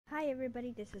Hi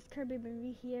everybody, this is Kirby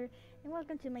Marie here, and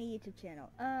welcome to my YouTube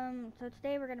channel. So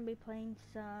today we're gonna be playing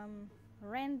some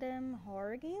random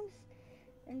horror games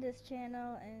in this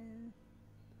channel, and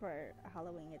for a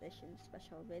Halloween edition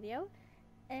special video.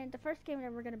 And the first game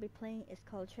that we're gonna be playing is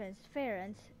called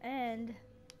Transference, and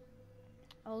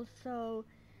also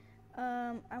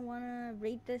I wanna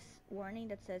read this warning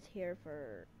that says here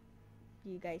for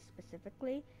you guys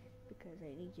specifically, because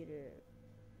I need you to,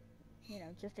 you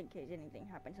know, just in case anything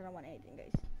happens. I don't want anything,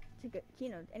 guys, to go,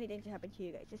 anything to happen to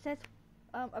you guys. It says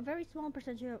a very small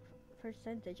percentage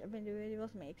of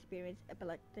individuals may experience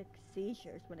epileptic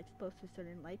seizures when exposed to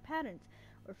certain light patterns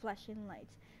or flashing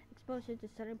lights. Exposure to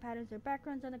certain patterns or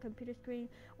backgrounds on a computer screen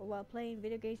or while playing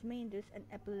video games may induce an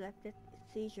epileptic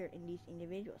seizure in these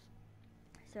individuals.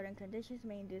 Certain conditions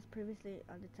may induce previously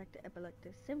undetected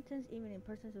epileptic symptoms even in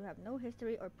persons who have no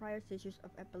history or prior seizures of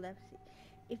epilepsy.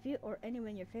 If you or anyone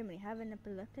in your family have an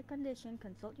epileptic condition,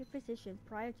 consult your physician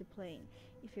prior to playing.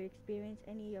 If you experience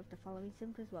any of the following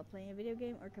symptoms while playing a video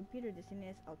game or computer: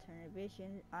 dizziness, alternate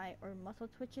vision, eye or muscle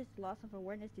twitches, loss of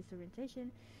awareness,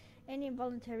 disorientation, any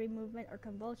involuntary movement or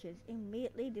convulsions,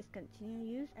 immediately discontinue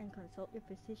use and consult your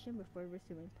physician before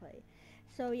resuming play.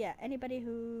 So yeah, anybody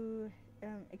who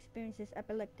experiences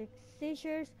epileptic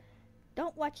seizures,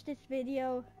 don't watch this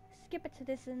video. Skip it to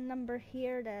this number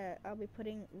here that I'll be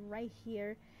putting right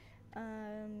here.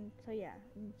 So yeah,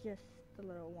 just a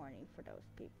little warning for those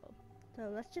people. So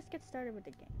let's just get started with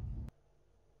the game.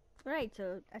 Right,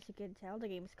 so as you can tell, the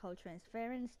game is called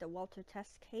Transference, the Walter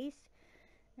test case.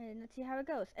 And let's see how it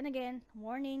goes. And again,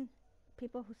 warning,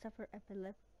 people who suffer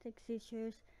epileptic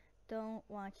seizures, don't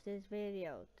watch this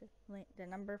video. The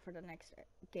number for the next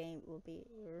game will be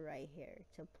right here.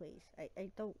 So please, I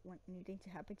don't want anything to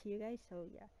happen to you guys. So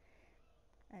yeah,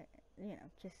 you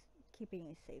know, just keeping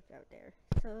you safe out there.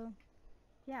 So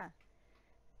yeah,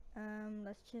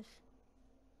 let's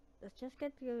just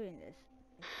get doing this.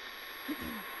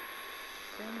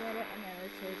 Brain data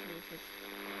analysis research.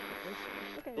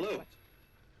 Okay. Hello.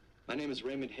 My name is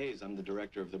Raymond Hayes. I'm the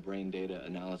director of the Brain Data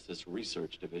Analysis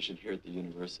Research Division here at the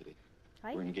university.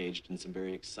 Hi. We're engaged in some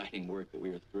very exciting work that we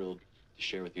are thrilled to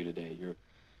share with you today. You're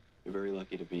very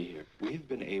lucky to be here. We have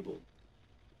been able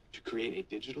to create a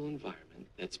digital environment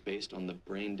that's based on the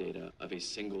brain data of a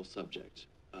single subject.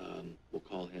 We'll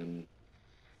call him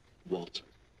Walter,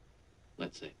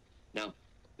 let's say. Now,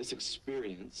 this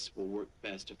experience will work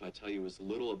best if I tell you as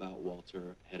little about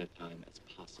Walter ahead of time as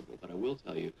possible, but I will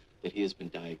tell you that he has been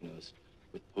diagnosed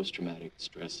with post-traumatic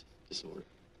stress disorder.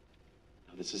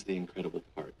 Now, this is the incredible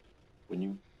part. When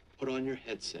you put on your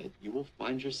headset, you will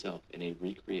find yourself in a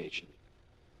recreation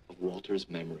of Walter's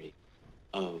memory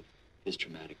of his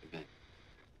traumatic event.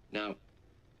 Now,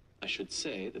 I should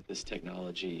say that this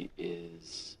technology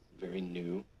is very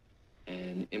new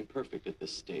and imperfect at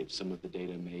this stage. Some of the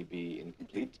data may be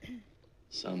incomplete,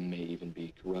 some may even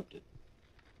be corrupted.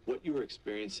 What you are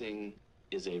experiencing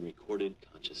is a recorded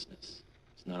consciousness.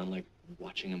 It's not unlike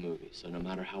watching a movie, so no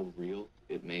matter how real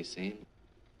it may seem,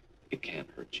 it can't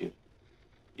hurt you.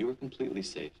 You are completely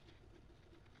safe.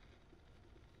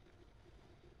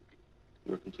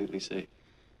 You are completely safe.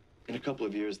 In a couple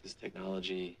of years, this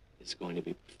technology is going to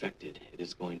be perfected. It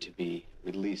is going to be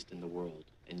released in the world.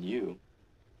 And you,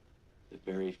 the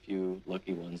very few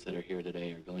lucky ones that are here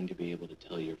today, are going to be able to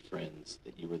tell your friends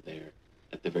that you were there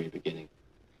at the very beginning.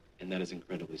 And that is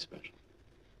incredibly special.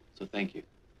 So thank you.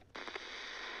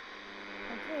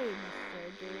 Okay,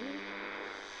 Mr. Dewey.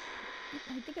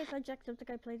 I think I saw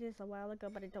Jacksepticeye play this a while ago,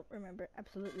 but I don't remember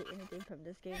absolutely anything from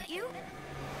this game. You?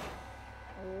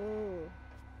 Oh.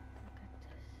 Look at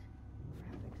this.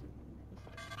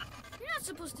 Graphics. You're not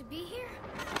supposed to be here.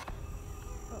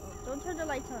 Uh-oh. Don't turn the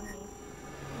lights on me.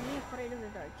 I'm afraid of the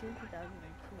dark. June 2002.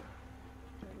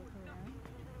 So look around.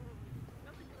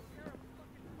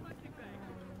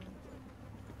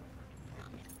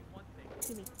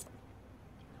 Key.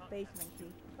 Basement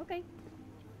key. Okay.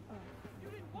 Oh. You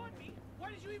didn't want me. Why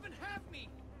did you even have me?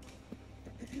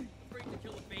 Afraid to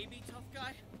kill a baby, tough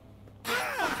guy?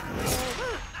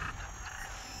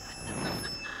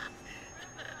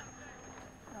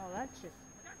 Oh, that's just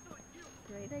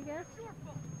great, I guess.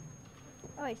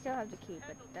 Oh, I still have the key,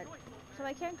 but that... So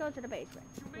I can't go to the basement.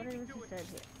 What is it said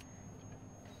here?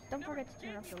 Don't forget to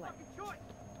turn off the light.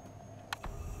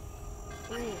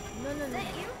 Ooh, no. Is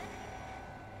that you?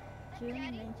 June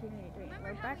 1983.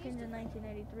 We're back in the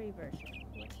 1983 version.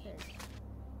 What's this?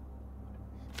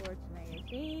 Sports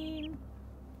magazine.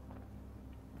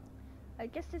 I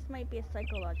guess this might be a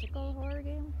psychological horror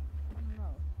game. I don't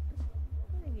know.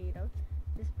 You know,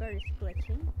 this bird is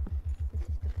glitching. This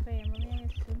is the family, I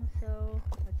assume so.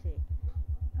 Let's see.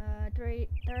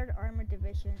 Third Armored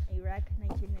Division, Iraq,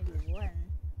 1991.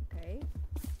 Okay.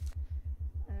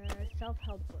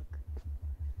 Self-help book.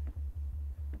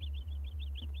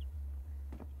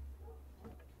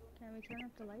 Can we turn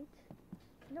off the lights?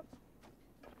 Nope.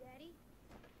 Daddy,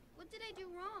 what did I do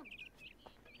wrong?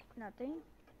 Nothing.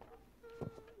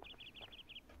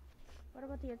 What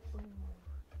about the other?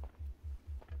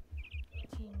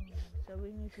 So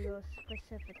we need to go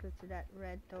specifically to that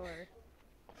red door.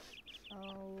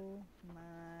 Oh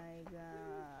my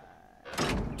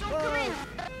god. Don't come in!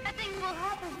 Nothing will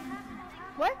happen.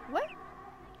 What? What?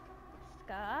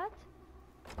 Scott?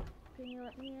 Can you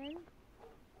let me in?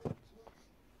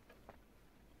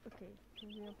 Okay, can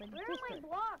we open Where this are my door?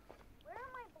 blocks? Where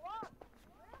are my blocks?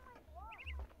 Where are my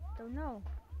blocks? Don't know.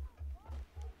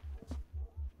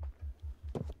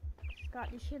 Scott,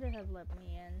 you should have let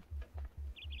me in.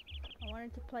 I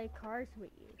wanted to play cards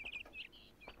with you.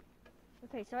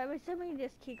 Okay, so I'm assuming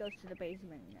this key goes to the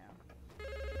basement now.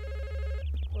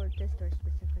 Or this door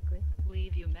specifically.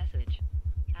 Leave you message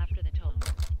after the tone.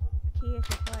 Key is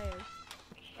required.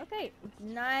 Okay,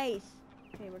 nice.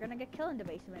 Okay, we're gonna get killed in the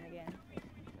basement again.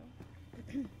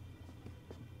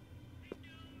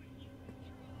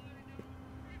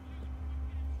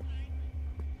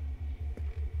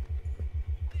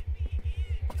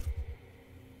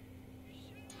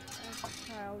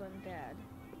 Child and dad.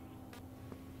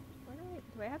 What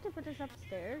do I have to put this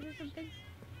upstairs or something?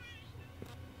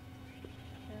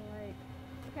 Like,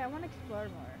 okay, I want to explore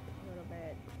more a little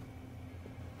bit.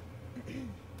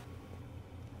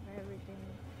 Everything.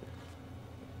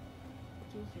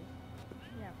 Jesus.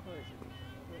 Yeah, of course.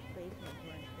 The basement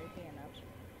weren't creepy enough.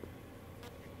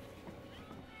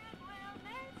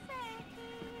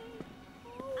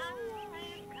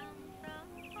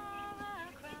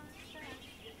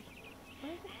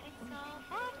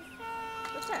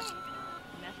 What's that?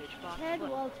 Message box Ted full.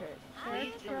 Walters.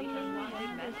 Please Search delete from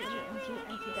unwanted messages.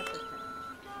 antidepressant.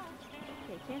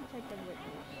 Okay, can't take them with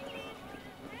me.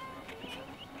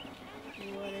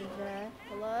 What is that?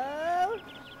 Hello?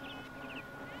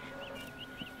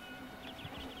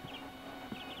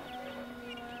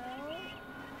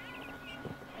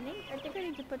 Hello? I think I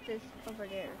need to put this over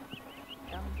there.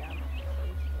 Down. Here.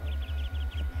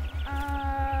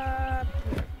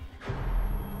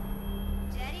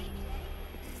 Daddy,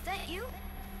 is that you?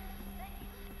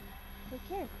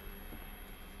 Okay.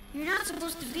 You're not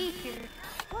supposed to be here.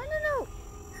 Oh, no.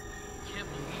 Can't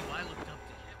believe I looked up to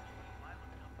him.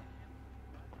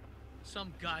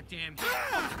 Some goddamn Can't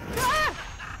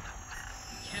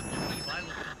believe I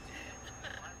looked up to him.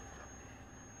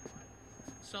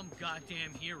 Some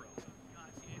goddamn hero.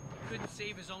 Couldn't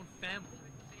save his own family.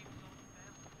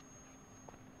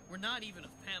 We're not even a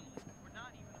family.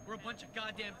 We're a bunch of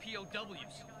goddamn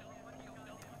POWs.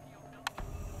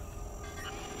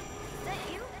 Is that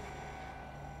you?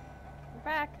 We're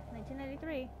back.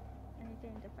 1993.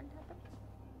 Anything different happened?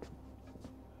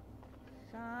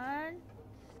 Son?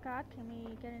 Scott, can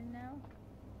we get in now?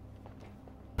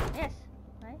 Yes.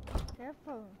 Right?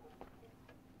 Careful.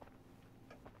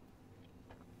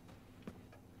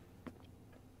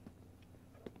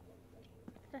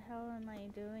 What the hell am I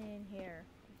doing in here?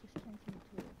 I just can't seem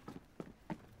to.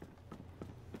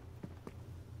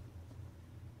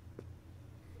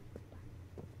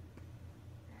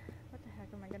 What the heck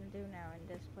am I gonna do now in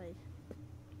this place?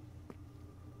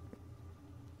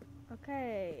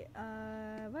 Okay,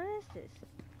 what is this?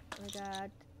 We got,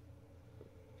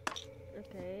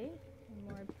 okay,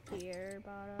 more beer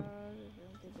bottles,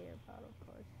 empty beer bottle, of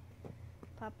course.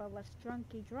 Papa was drunk.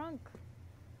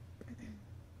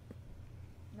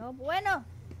 No bueno!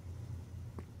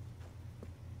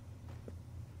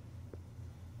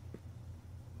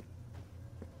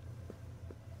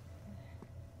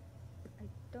 I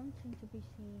don't seem to be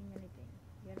seeing anything,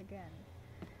 yet again.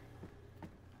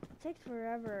 It takes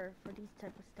forever for these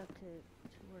type of stuff to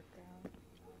work out.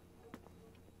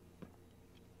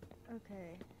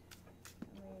 Okay.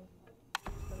 Let me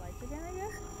use the lights again, I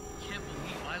guess? Can't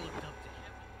believe I looked up to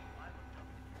him.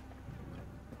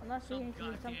 Unless we Some need to do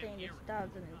goddamn something in hero.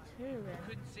 2002 then.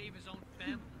 Couldn't save his own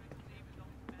family.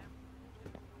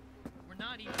 We're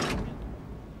not even a family.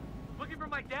 Looking for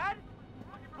my dad?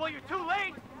 Well, you're too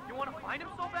late. You want to find him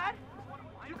so bad?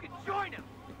 You can join him.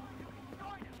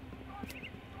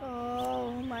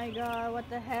 Oh my god, what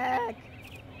the heck?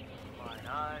 Mine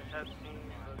eyes have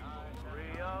seen the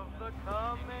glory of the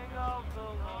coming of the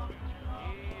Lord.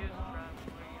 He is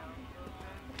trampling out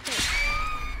the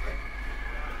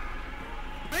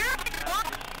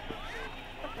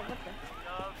What the?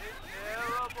 of his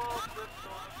terrible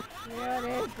footstool What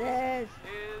is this?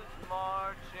 is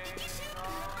marching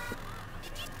on.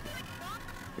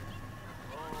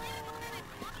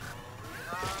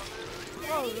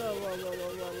 Whoa, whoa, whoa, whoa,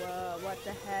 whoa, whoa, whoa. What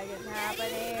the heck is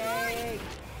happening?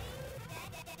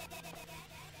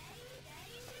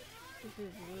 This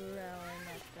is really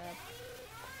messed up.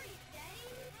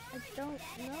 I don't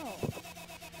know.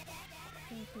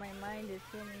 Since my mind is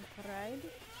feeling fried.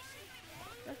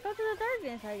 Let's go to the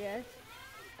darkness, I guess.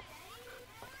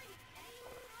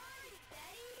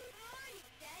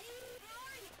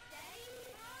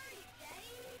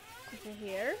 Is it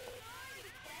here?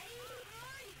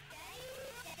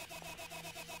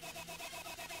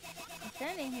 I'm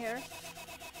standing here.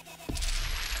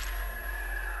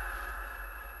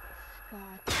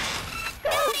 Scott.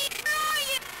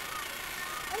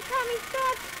 I'm coming,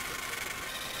 Scott!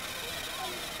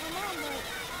 I'm on, but...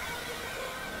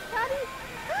 Scotty!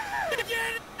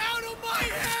 Get out of my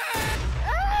head!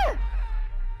 Ah!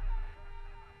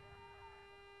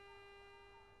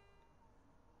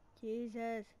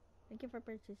 Jesus. Thank you for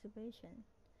participation.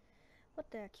 What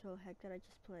the actual heck did I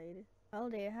just played? Well,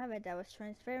 there you have it. That was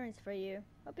Transference for you.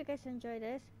 Hope you guys enjoyed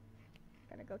this.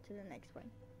 Gotta go to the next one.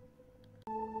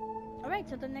 Alright,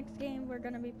 so the next game we're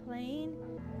gonna be playing.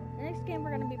 The next game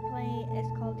we're gonna be playing is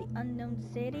called The Unknown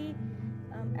City,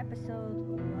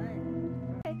 episode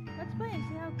 1. Okay, let's play and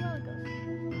see how well it goes.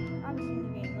 Obviously in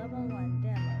the game, level 1,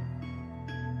 demo.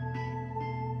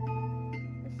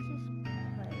 Let's just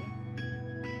play.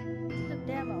 This is a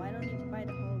demo, I don't need to buy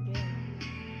the whole game.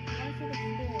 I wanna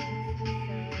see the experience, so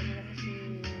we're gonna see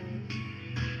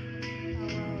how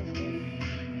well this is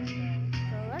going.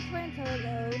 So let's wait until it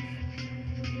loads.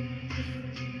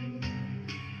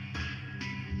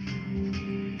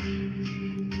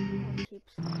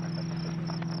 Keeps.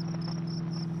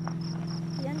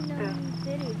 The Unknown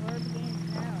City, horror begins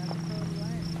now, episode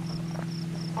 1.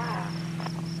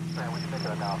 Man, we should make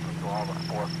an announcement to all the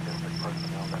 4th District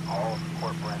personnel that all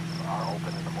court branches are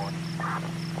open in the morning.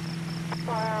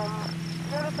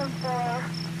 Unison 4,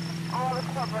 all the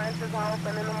court branches are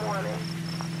open in the morning.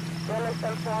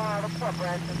 Unison 4, all the court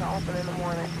branches are open in the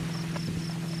morning.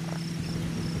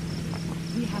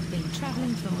 We have been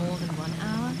traveling for more than 1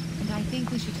 hour, and I think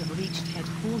we should have reached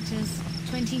headquarters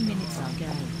 20 minutes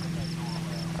ago.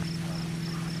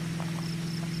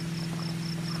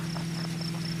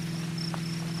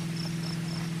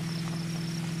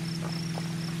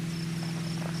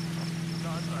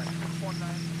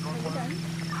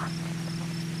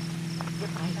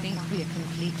 I think we are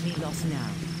completely lost now,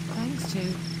 thanks to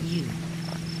you.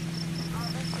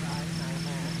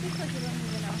 Because you don't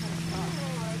even know how to talk.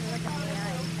 You're like an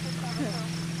AI.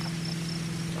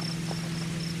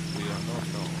 We are not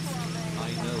lost. I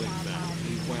know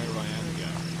exactly where I am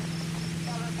going.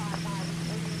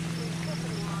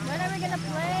 When are we gonna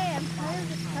play? I'm tired of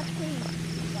this cutscene.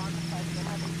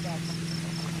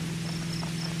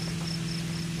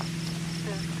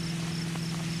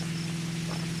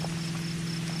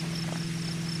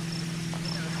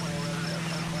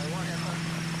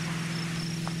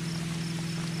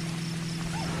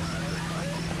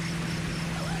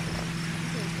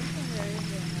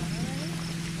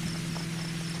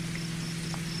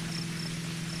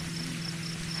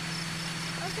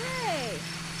 Okay.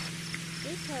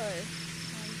 Detailers.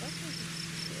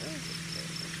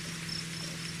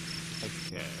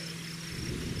 Okay.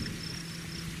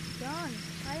 John.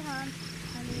 Hi, hon.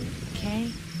 Honey. Okay,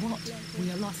 what? We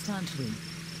are lost, aren't we?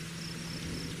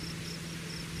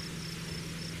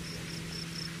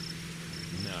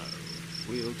 No.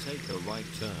 We'll take a right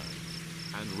turn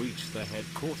and reach the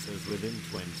headquarters within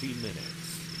 20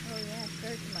 minutes. Oh yeah,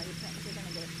 sure, somebody thinks you're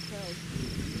gonna get killed.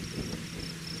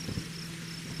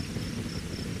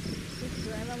 Do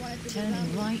I ever want it to be Turning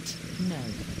zombie? right? No.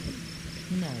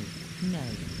 No. No.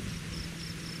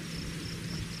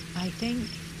 I think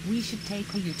we should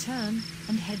take a U-turn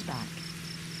and head back.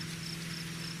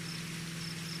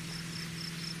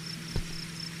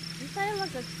 You said it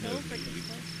looked like so No freaking need.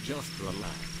 close. Just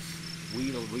relax.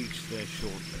 We'll reach there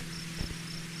shortly.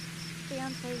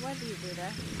 Fiance, why do you do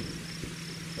that?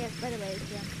 Yes, by the way,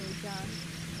 fiance, John.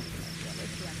 Yeah,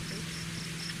 there's fiance.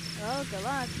 Oh, good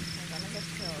luck. I'm gonna get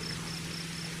killed.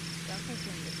 Don't think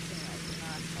in this thing like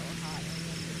not so hot.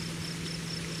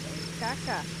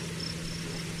 Caca.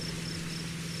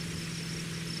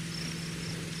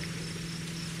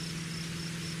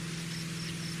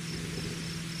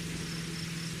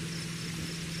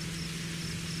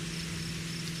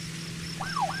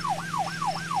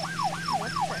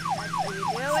 What the heck are you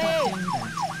Stop doing? doing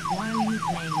that. Why are you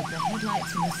playing with the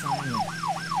headlights and the siren?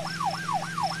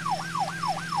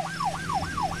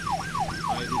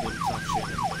 I didn't touch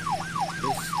anything.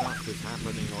 This stuff is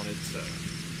happening on its own.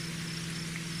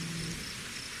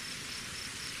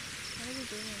 What are you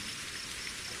doing?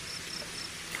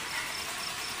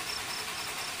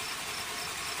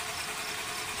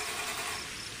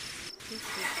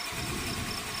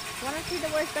 Wanna see the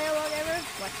worst dialogue ever?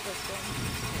 Watch this one.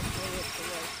 It's the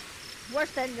worst.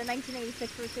 Worse than the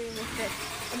 1986 Resident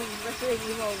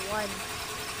Evil 1.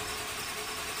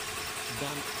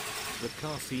 Dan, the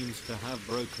car seems to have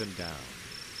broken down.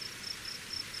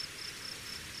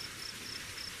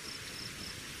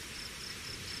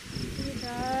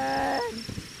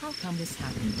 How come this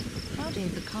happened? How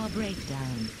did the car break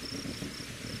down?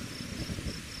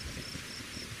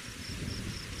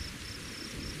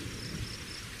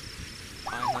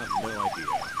 I have no idea.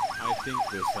 I think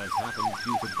this has happened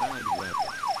due to bad weather.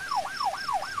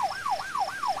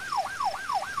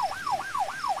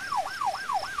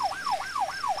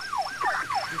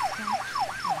 Dispatch,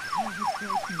 our car has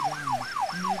broken down.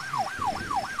 Need help.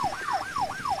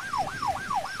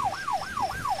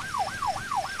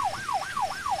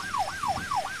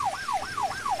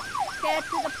 Get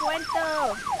to the puento!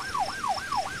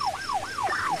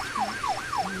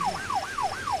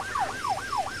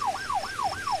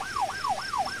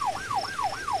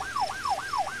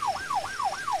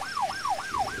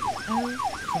 Oh,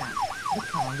 crap. The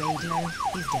car radio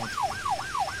is dead.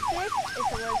 This is the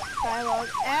worst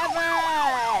dialogue ever!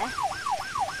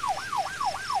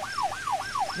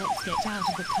 Let's get out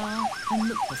of the car and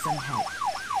look for some help.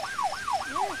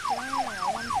 Yes, I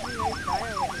want to see your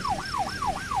dialogue.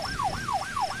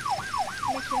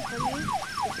 Mission for you?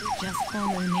 Just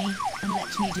follow me and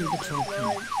let me do the talking.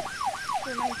 Lord.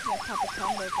 Reminds me of Papa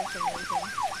Combo for some reason.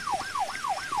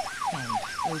 Hey,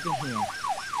 over here.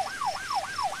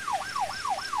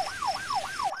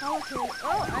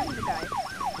 Oh, I'm the guy.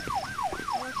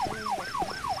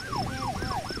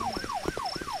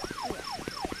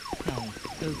 Hey,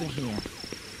 over here.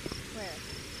 Where?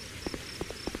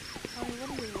 What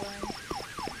do you want?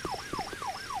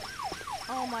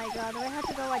 Oh my god, do I have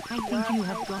to go like I think you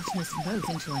have gotten us both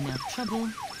into enough trouble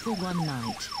for one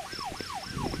night.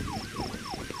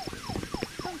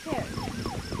 Don't care.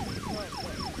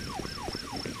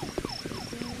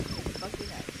 Fucking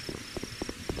nice.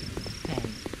 Hey,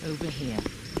 over here.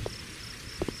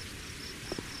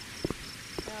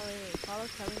 Kelly, follow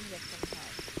Kelly and get some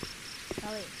help.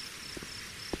 Kelly,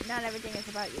 not everything is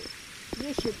about you.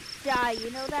 You should die,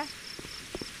 you know that?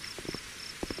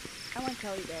 I want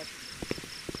Kelly dead.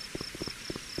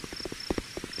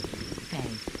 Hey,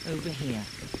 over here.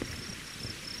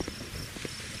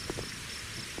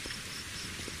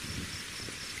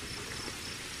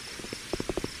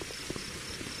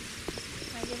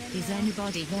 Can I get in Is there?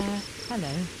 anybody there? Hello?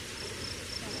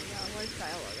 Oh my god, worst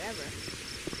dialogue ever.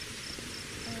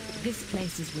 This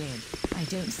place is weird. I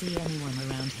don't see anyone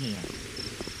around here.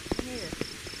 Neither.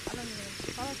 I don't even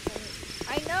follow Kelly.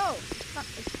 I know!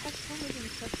 It has told me the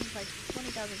instructions like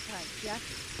 20,000 times, yeah?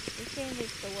 This game is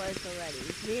the worst already.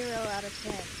 0 out of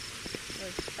 10.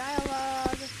 There's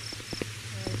dialogue.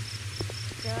 There's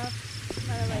stuff.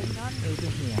 By the way, not... Over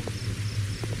here.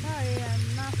 Sorry, I'm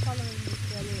not following you,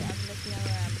 Kelly. I'm looking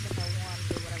around because I want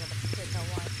to do whatever the frick I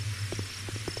want.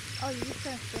 Oh, you just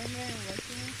gonna stand there and wait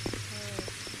for me? Oh.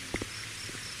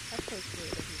 That's so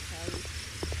sweet of you, Kelly.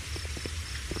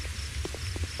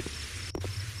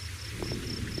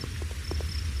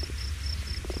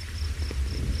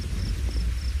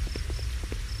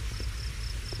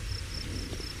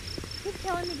 Keep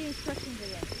telling me the instructions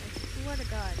again. I swear to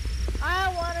God.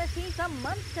 I want to see some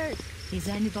monsters. Is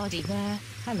anybody there?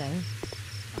 Hello? Oh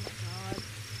my God.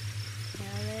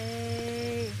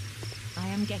 Kelly. I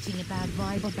am getting a bad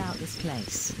vibe about this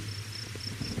place.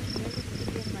 You're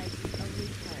just being like a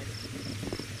retard.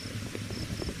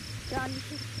 John, you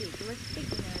should speak. You were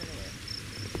speaking earlier.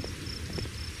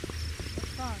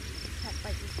 What's wrong? Can't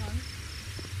bite your tongue?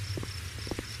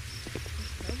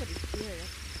 There's nobody here.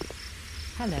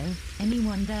 Hello?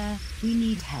 Anyone there? We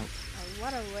need help. Oh,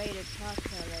 what a way to talk,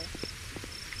 Kelly.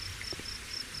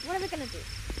 What are we gonna do?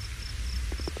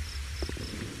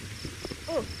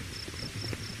 Oh!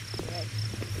 Yes,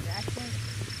 distraction.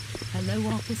 Hello,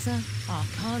 officer. Our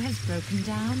car has broken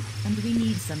down and we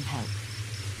need some help.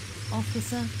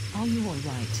 Officer, are you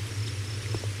alright?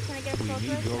 Can I get We closer?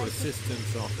 need your Can I-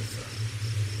 assistance, officer.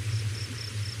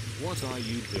 What are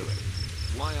you doing?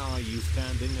 Why are you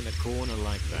standing in a corner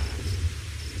like that?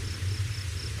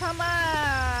 Come on!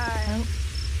 Help?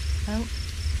 Help?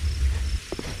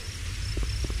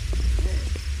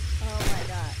 Oh my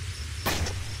god.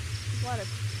 What a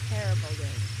terrible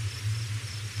game.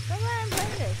 Don't let him play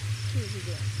this cheesy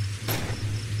game.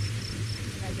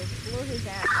 I just blew his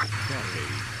ass. Kelly,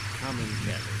 come and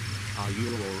Kelly. Are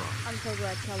you alright? I'm so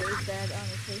glad Kelly is dead,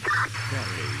 honestly.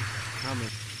 Kelly, come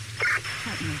and...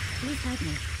 Help me. Please help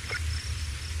me.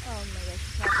 Oh my gosh,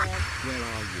 she's not dead. Where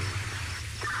are you?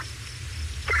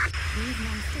 These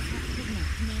monsters have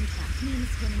kidnapped me and trapped me in a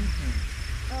swimming pool.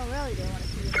 Oh, really? They want to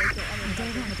see you make it. I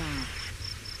don't want to die.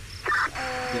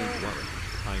 Don't worry,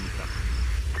 I'm coming.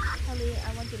 Ellie,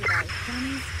 I want you to die.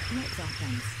 Dummies, let's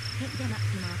offense. Pick them up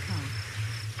from our car.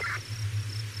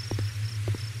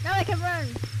 Now I can run!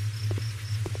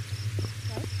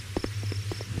 Right?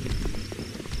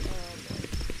 Oh boy.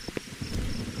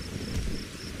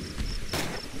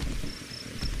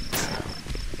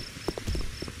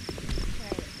 Can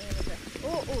I aim at that?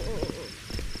 Oh.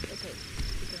 Okay.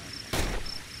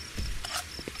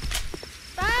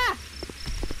 Ah!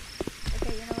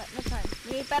 Okay, you know what? No time.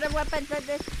 We need better weapons than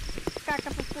this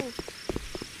cock-a-poo-poo.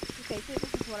 Okay, see,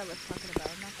 this is what I was talking about.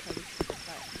 I'm not crazy.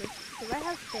 But do I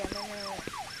have stamina?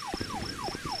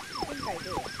 I think I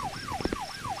do.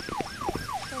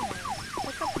 So nice.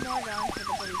 Pick up more guns for the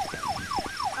police station.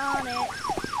 On it.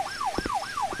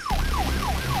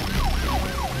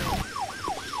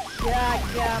 Yeah,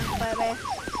 baby. Way there.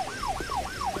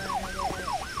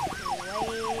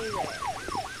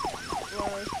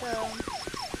 For some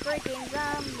freaking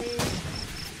zombies.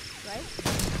 Right?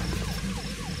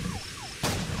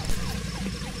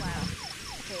 Wow.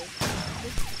 Okay.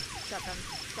 This shotgun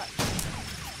sucks.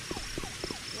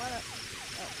 What up?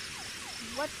 Oh.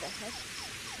 What the heck?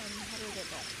 How do we get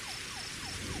that?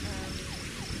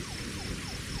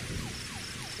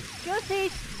 Juicy!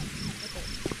 Okay.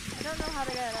 I don't know how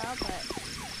to get it out, but...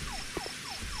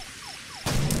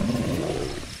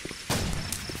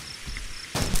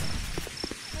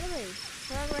 By the way,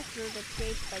 progress through the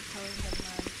gate by killing the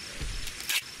monsters.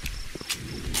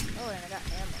 Oh, and I got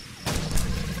ammo.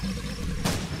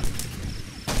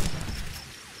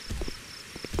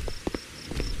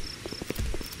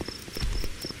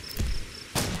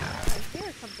 I hear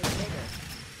something bigger.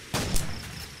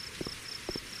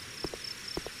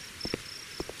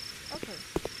 Okay.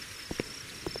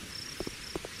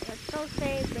 Let's go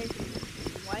save this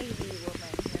whitey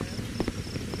woman here.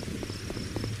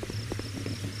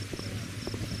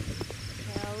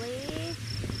 Kelly.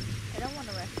 I don't want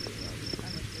to rescue you,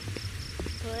 honestly.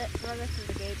 Progress through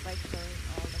the gate by killing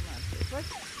all the monsters.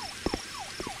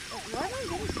 What am I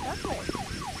getting stuck with?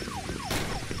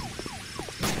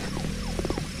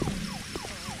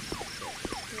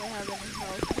 Do I have any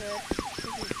health to it?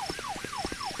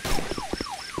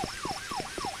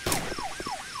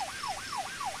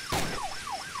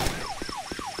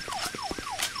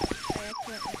 I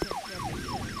accidentally can't get this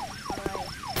one. Alright.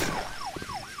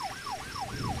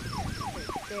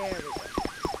 Okay, there we go.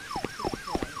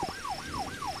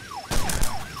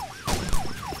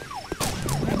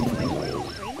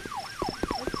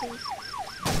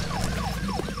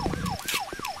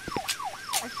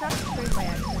 I shot the screen by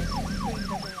accident. The screen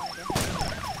doesn't want to get hit.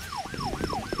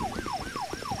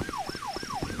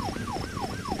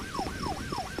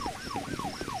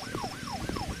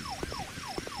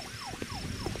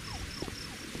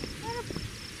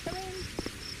 I mean,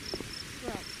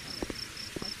 well,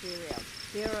 let's be real.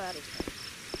 0 out of 10.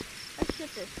 Let's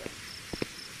shoot this thing.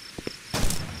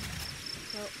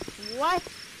 So, what?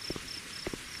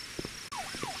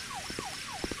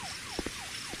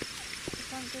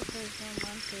 There's no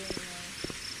monster anymore.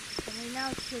 Can we now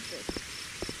shoot this?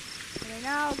 Can we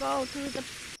now go to the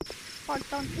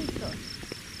portoncito?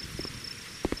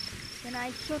 Can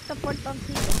I shoot the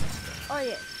portoncito? Oh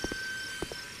yes.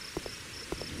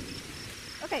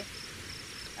 Okay.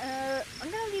 I'm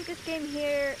gonna leave this game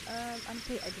here.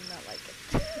 Honestly, I do not like it.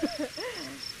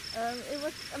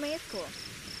 It's cool.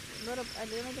 The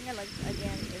only thing I like,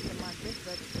 again, is the monsters,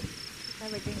 but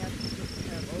everything else is just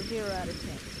terrible. 0 out of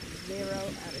 10. 0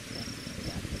 out of 10.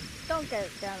 Yeah. Don't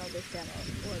download this demo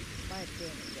or buy the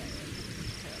game again.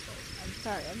 It's terrible. I'm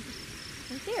sorry. I'm just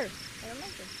sincere. I don't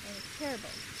like it, and it's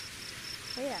terrible.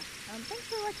 So yeah. Thanks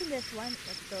for watching this one.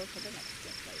 Let's go for the next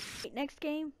gameplay. Next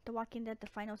game, The Walking Dead: The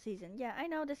Final Season. Yeah, I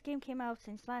know this game came out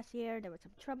since last year. There was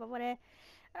some trouble with it.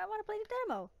 I want to play the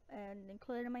demo and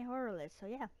include it in my horror list. So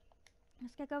yeah,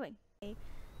 let's get going. Okay.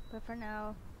 But for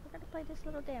now, we're gonna play this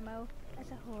little demo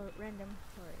as a random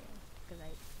horror game. Because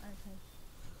I honestly...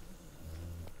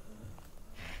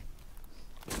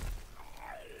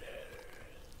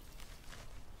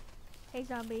 Hey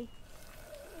zombie.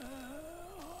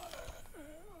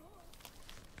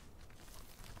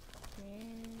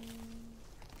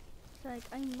 It's like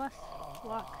I must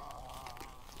walk.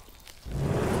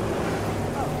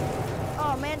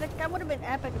 Oh man, that would have been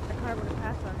epic if the car would have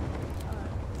passed on it.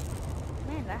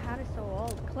 Man, that hat is so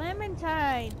old.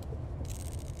 Clementine!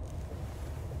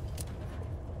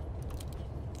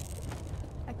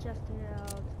 Adjusted it out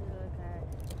to look at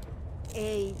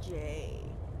AJ.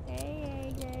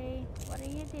 Hey AJ, what are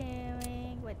you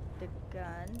doing with the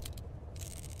gun?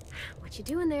 What you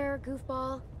doing there,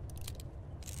 goofball?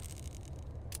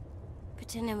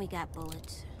 Pretending we got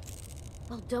bullets.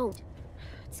 Well, don't.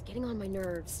 It's getting on my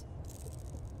nerves.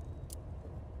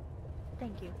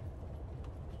 Thank you.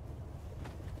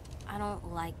 I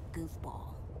don't like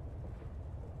goofball.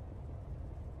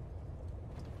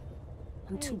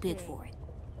 I'm too big AJ. for it.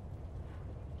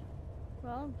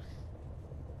 Well,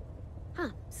 Huh,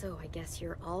 so I guess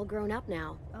you're all grown up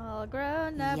now. all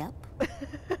grown up. Yep.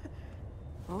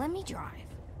 Let me drive.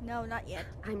 No, not yet.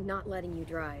 I'm not letting you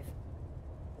drive.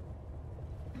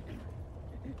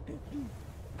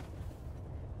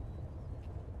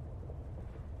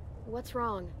 What's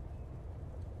wrong?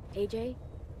 AJ?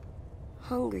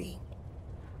 Hungry.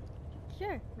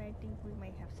 Sure, I think we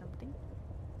might have something.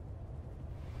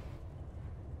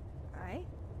 Alright.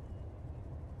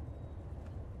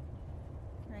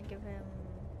 Can I give him...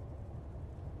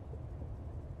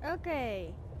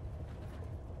 Okay.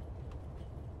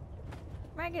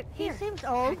 Maggot, he Here, seems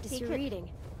old. Practice He your could... reading.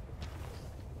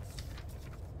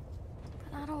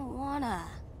 But I don't wanna.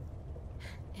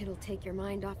 It'll take your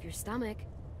mind off your stomach.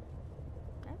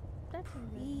 That's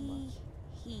reasonable.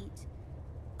 Preheat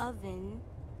oven.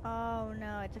 Oh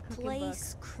no, it's a cooking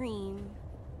Place cream.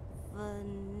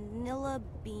 Vanilla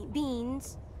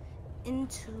beans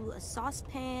into a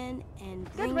saucepan and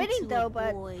book. bring Good reading to though, a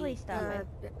but boil. please stop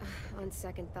it. On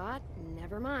second thought,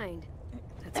 never mind.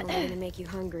 That's only gonna make you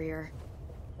hungrier.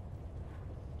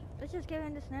 Let's just give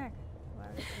him the snack. Wow,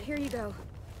 this is- Here you go.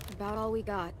 About all we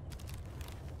got.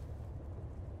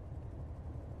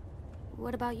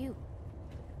 What about you?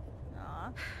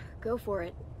 Aw. Go for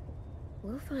it.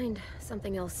 We'll find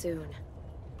something else soon.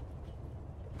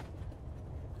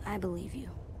 I believe you.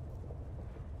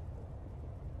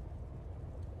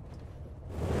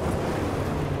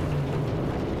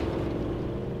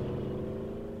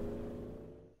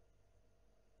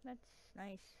 That's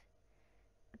nice.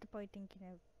 At the point thinking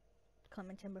of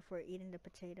Clementine before eating the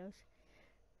potatoes.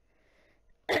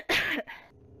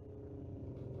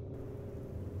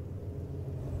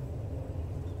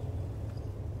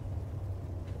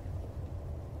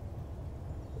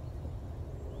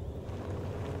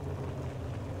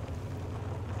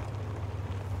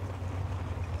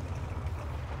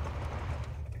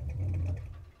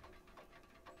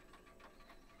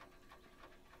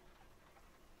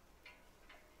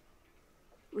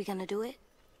 We gonna do it?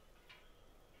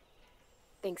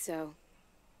 Think so.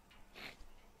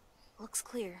 Looks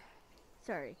clear.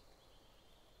 Sorry.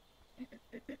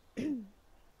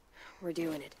 We're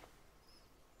doing it.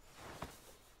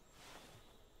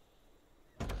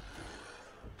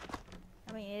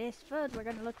 I mean, it is food we're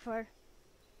gonna look for.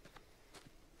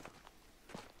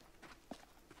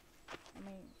 I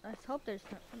mean, let's hope there's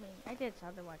no, I mean, I did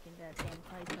something watching that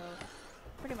gameplay, so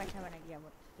pretty much have an idea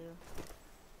what to do.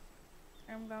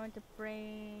 I'm going to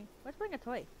bring, let's bring a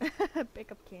toy.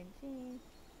 Pick up canteen.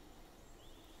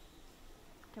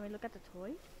 Can we look at the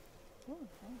toy? Oh,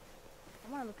 nice.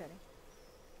 I wanna look at it.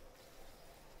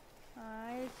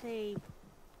 It's a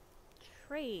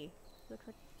tray. Looks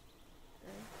like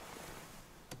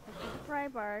a fry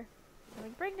bar. Can we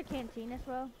bring the canteen as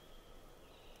well?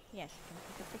 Yes, can we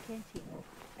pick up the canteen?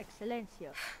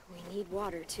 Excellencio. We need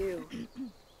water too.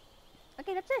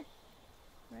 Okay, that's it.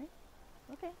 Right?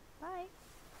 Okay, bye.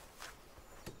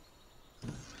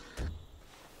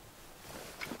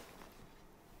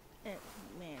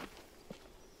 Man.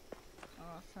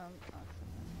 Awesome,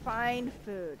 awesome. Find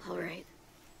food. All right.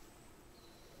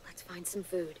 Let's find some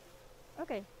food.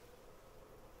 Okay.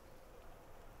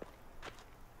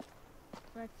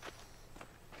 Let's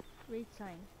read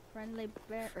sign. Friendly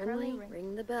Friendly, ring.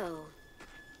 ring the bell.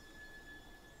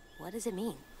 What does it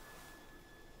mean?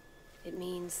 It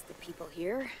means the people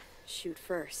here shoot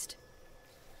first.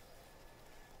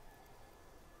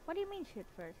 What do you mean shoot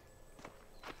first?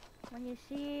 When you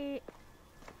see,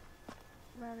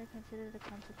 rather consider the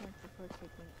consequence before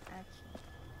taking action.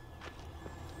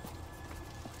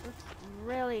 Looks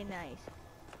really nice.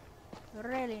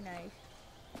 Really nice.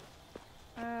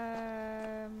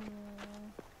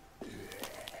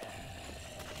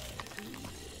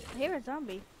 I hear a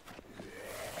zombie.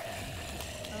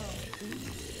 Oh.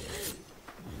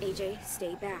 AJ,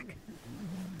 stay back.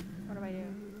 What do I do?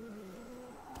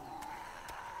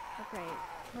 Okay.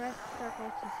 Press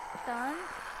circle to stun.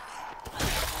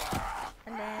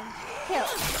 And then kill.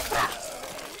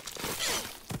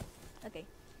 Okay.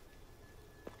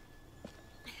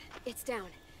 It's down.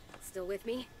 Still with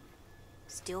me?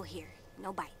 Still here.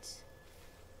 No bites.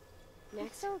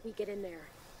 Next, we get in there.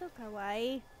 So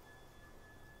kawaii.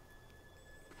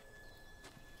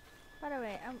 By the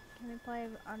way, can we play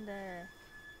on the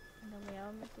way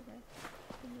out today?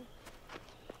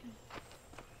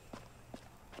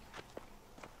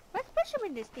 What's special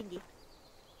in this thingy?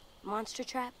 Monster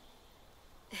trap?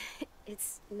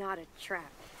 It's not a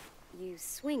trap. You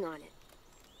swing on it.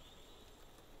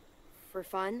 For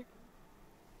fun?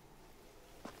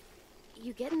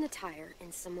 You get in the tire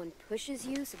and someone pushes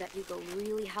you so that you go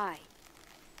really high.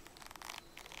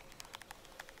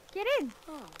 Get in.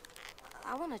 Oh,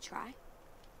 I want to try.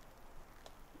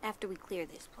 After we clear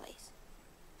this place.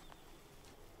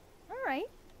 Alright.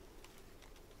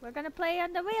 We're gonna play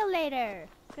on the wheel later.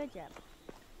 Good job.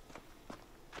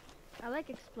 I like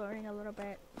exploring a little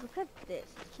bit. Look at this.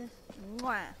 It's just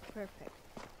mwah, perfect.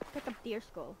 Pick up deer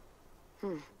skull.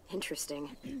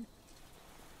 Interesting.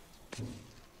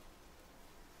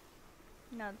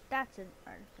 Now that's an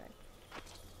artifact.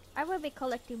 I will be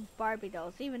collecting Barbie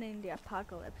dolls even in the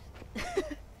apocalypse.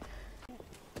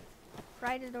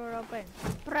 Pry the door open.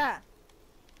 Brah!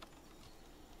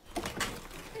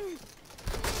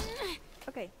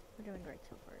 Okay, we're doing great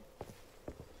so far.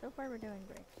 So far we're doing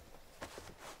great.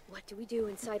 What do we do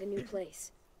inside a new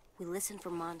place? We listen for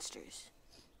monsters.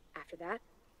 After that?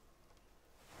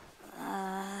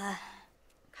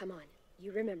 Come on,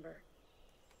 you remember.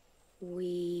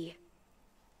 We...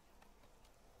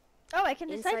 Oh, I can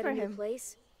decide Inside for a new him.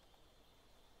 place,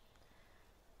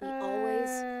 we always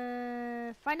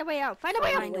find a way out. Find a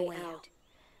way out. Find a way out.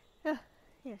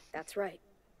 Yes. That's right.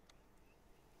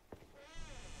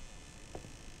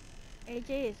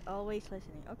 AJ is always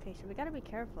listening. Okay, so we gotta be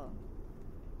careful.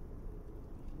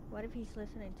 What if he's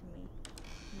listening to me?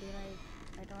 And be like,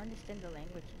 I don't understand the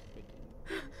language he's speaking.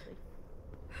 Honestly.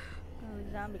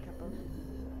 Oh, zombie couples.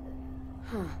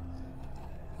 Huh.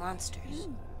 Monsters.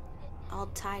 All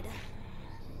tied up.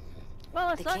 Well,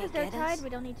 as They long can't as they're get tied, us? we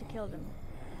don't need to kill them.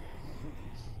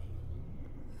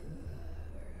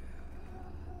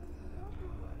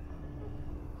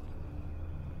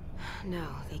 No,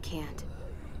 they can't.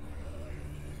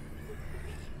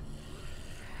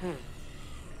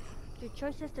 Your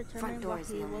choices determine Front door what is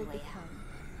he the only will way become. out.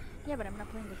 Yeah, but I'm not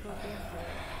playing the full game for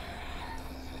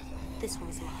it. This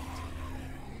one's locked.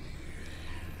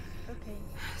 Okay.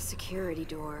 Security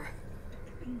door.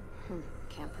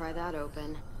 Can't pry that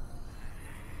open.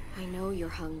 I know you're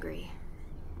hungry.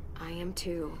 I am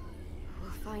too.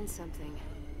 We'll find something.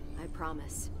 I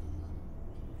promise.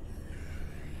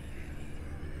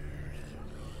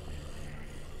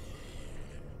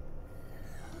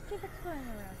 Let's keep exploring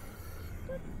around.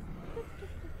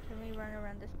 Can we run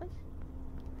around this place?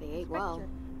 They ate well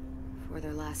for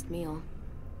their last meal.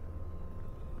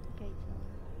 Okay, so...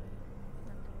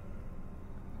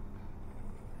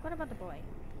 What about the boy?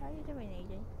 How are you doing,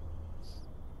 AJ?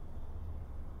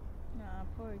 Nah,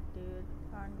 poor dude.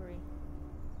 Hungry.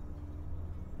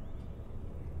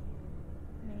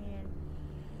 Man.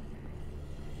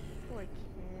 Poor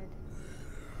kid.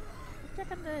 Let's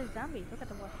check on the zombies. Look at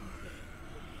the washing machine.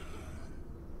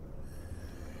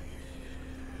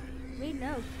 Read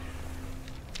notes.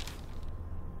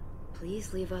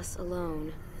 Please leave us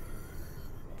alone.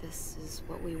 This is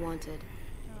what we wanted.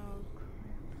 Oh, crap.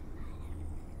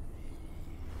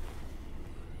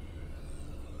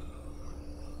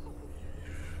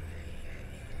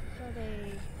 So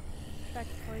they stuck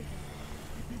poison.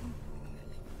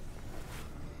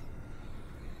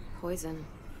 Poison.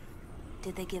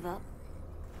 Did they give up?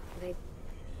 They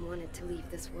wanted to leave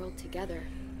this world together,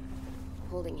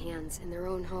 holding hands in their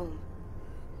own home.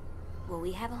 Will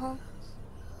we have a home?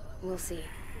 We'll see.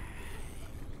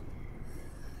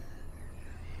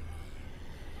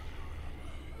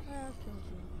 Well, can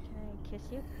I kiss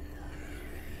you?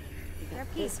 Grab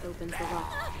key. This opens the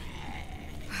lock.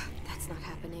 That's not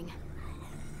happening.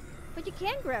 But you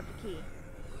can grab the key.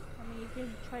 I mean, you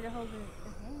can try to hold it in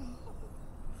the hand.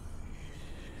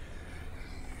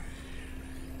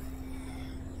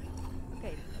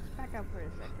 Okay, let's back up for a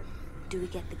second. Do we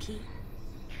get the key?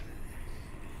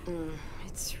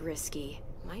 It's risky.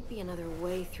 Might be another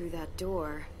way through that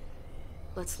door.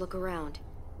 Let's look around.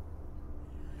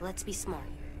 Let's be smart.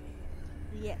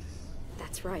 Yes.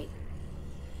 That's right.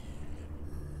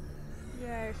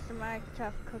 You're a smart,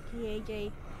 tough cookie,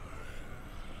 AJ.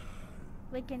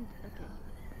 Okay.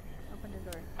 Open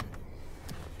the door.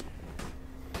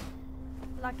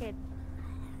 Lock it.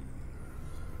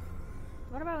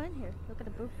 What about in here? Look at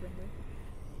the booth window.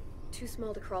 Too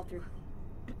small to crawl through.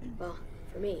 Well,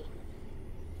 for me.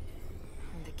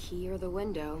 The key or the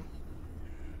window.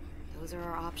 Those are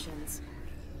our options.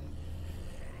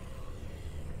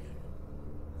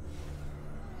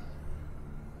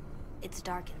 It's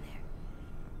dark in there.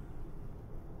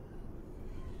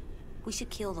 We should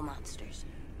kill the monsters.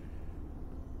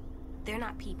 They're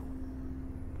not people.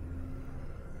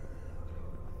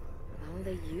 Well,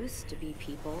 Well, they used to be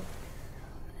people.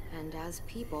 And as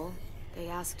people, they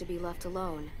ask to be left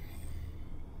alone.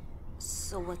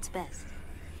 So what's best?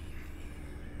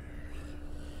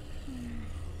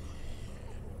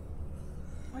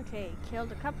 Okay, kill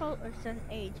the couple or send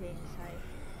AJ inside.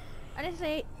 I didn't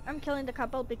say I'm killing the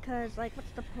couple because, like,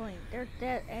 what's the point? They're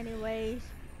dead anyways.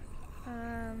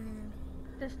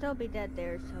 They'll still be dead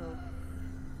there, so...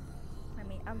 I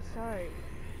mean, I'm sorry.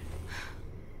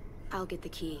 I'll get the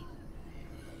key.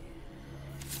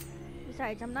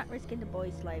 Besides, I'm not risking the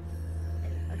boy's life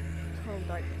in a total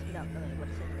darkness without knowing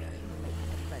what's in there.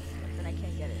 But then I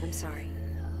can't get it. I'm sorry.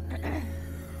 I'm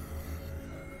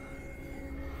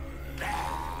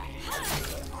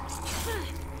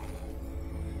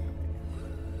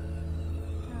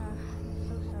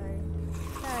so sorry.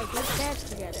 Alright, let's dance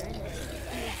together.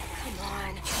 Come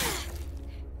on.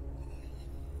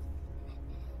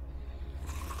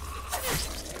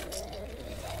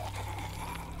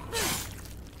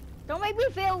 Don't make me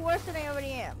feel worse than I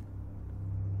already am.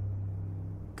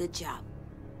 Good job.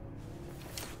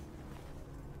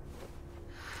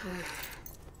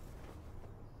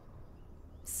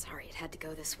 Sorry, it had to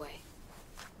go this way.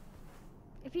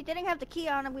 If you didn't have the key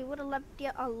on, we would have left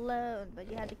you alone.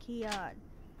 But you had the key on.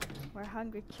 We're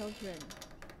hungry children.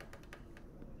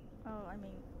 Oh, I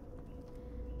mean...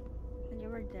 And you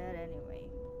were dead anyway.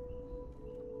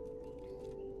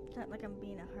 It's not like I'm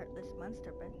being a heartless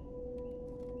monster, but...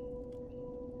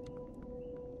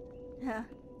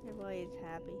 Your boy is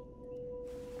happy.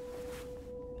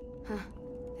 Huh.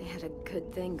 They had a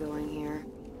good thing going here.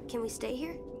 Can we stay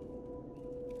here?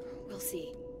 We'll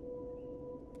see.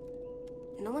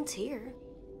 No one's here.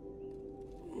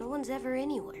 No one's ever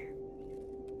anywhere.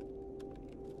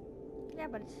 Yeah,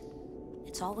 but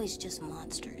it's always just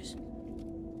monsters.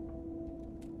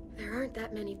 There aren't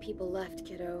that many people left,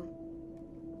 kiddo.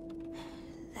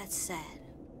 That's sad.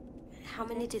 How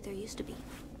many did there used to be?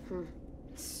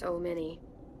 So many.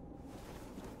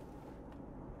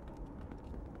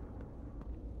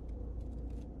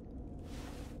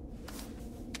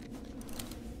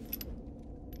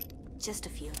 Just a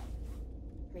few.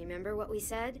 Remember what we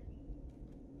said?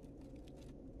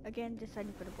 Again,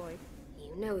 deciding for the boy.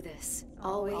 You know this.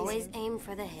 Always aim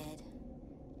for the head.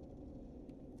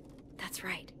 That's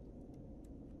right.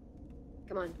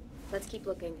 Come on, let's keep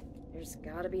looking. There's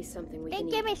gotta be something we can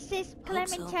eat. Thank you, Mrs.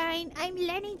 Clementine. I'm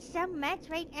learning so much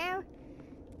right now.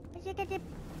 I should get to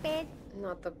bed.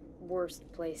 Not the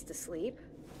worst place to sleep.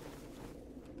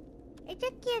 It's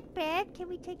a cute bed. Can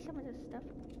we take some of this stuff?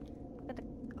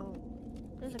 Oh,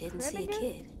 there's We a didn't crib see in a there?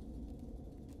 kid.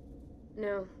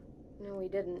 No, we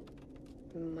didn't.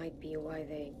 Might be why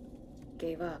they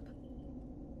gave up.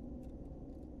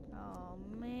 Oh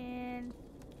man.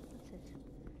 What's it?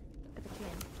 Look at the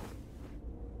can.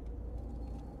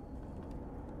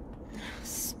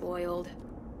 Spoiled.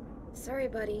 Sorry,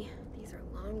 buddy. These are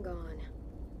long gone.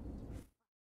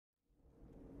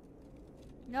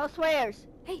 No swears.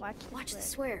 Hey, Watch the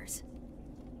swears.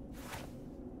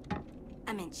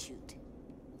 I meant shoot.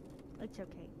 It's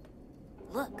okay.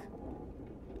 Look.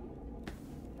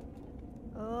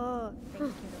 Oh,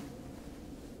 thank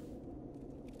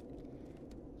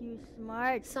you. You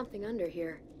smart. Something under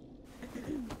here.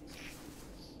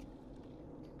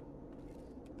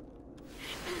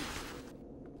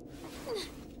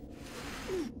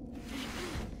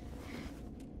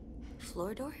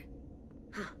 Floor door?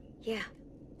 Huh, yeah.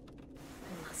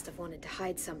 I must have wanted to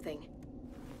hide something.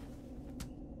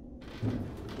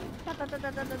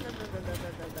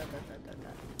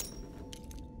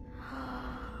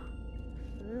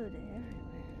 Food everywhere.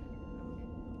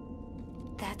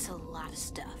 That's a lot of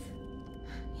stuff.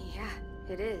 Yeah,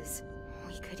 it is.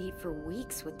 We could eat for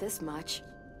weeks with this much.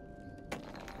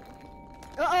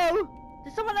 Uh-oh!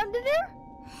 There's someone under there?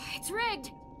 It's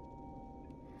rigged!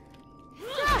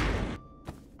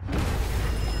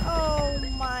 Oh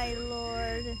my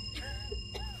lord.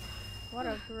 What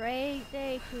a great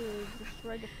day to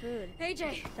destroy the food.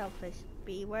 AJ! Selfish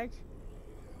B-words.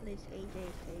 At least AJ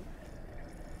is safe.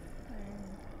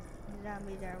 And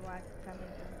zombies are what coming in.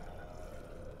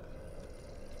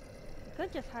 We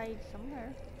could just hide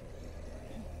somewhere.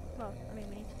 Well, I mean,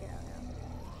 we need to get out now.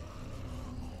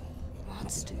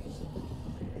 Monsters.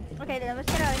 Okay, then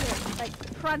let's get out of here. Like,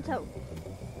 pronto.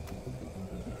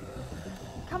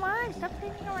 Come on, stop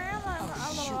hanging around.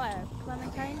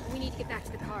 Clementine. We need to get back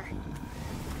to the car.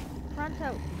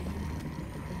 Pronto.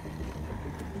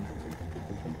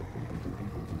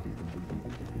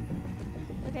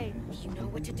 Okay. You know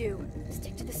what to do.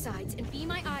 Stick to the sides and be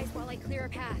my eyes while I clear a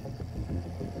path.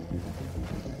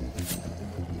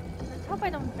 Let's hope I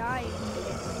don't die.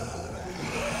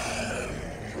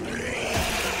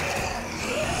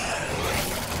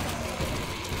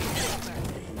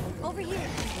 Over here.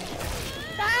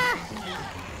 Ah!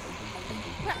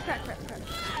 Crap.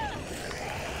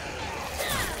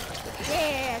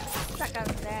 Yeah, suck on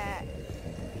that.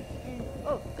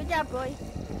 Oh, good job, boy.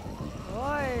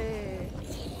 Boy.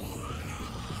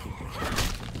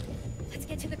 Let's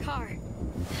get to the car.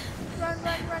 Run.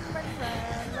 Come on, look at this.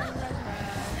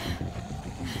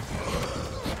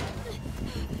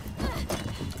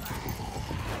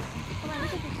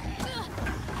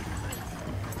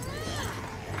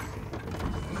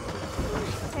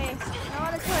 Okay, now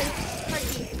on the car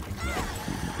key.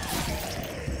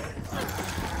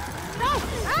 No!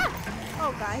 Ah!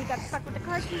 Oh god, he got stuck with the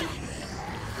car key.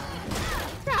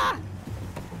 Ah!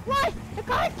 What? The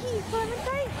car key, for heaven's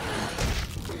sake!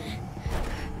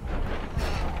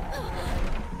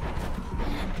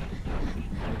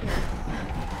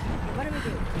 What do we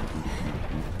do?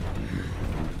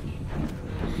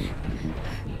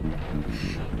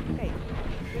 Okay,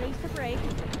 release the brake.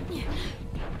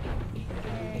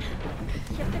 And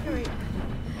shift the brake.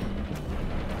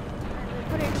 And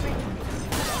put it in brake.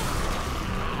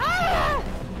 Ah!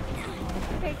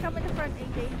 Okay, come in the front,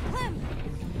 AJ. Clem!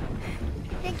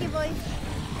 Thank you, boy.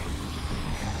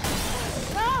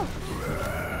 No!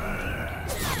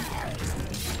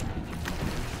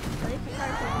 Release the car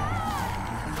key.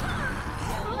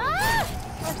 Ah!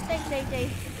 Oh, thanks, AJ.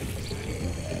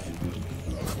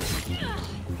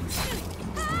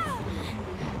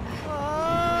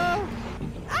 Oh!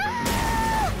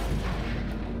 Ah!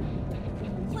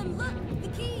 Clem, look! The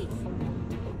keys!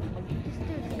 This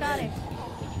dude's got it.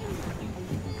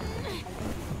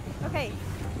 Okay.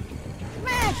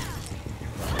 Smash!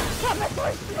 Come on,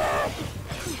 smash!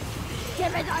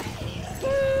 Give me that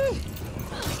key!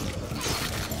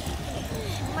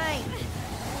 Mine.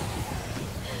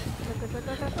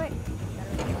 Quick.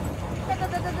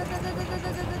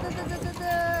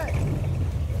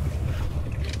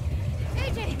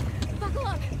 AJ! Buckle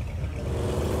up!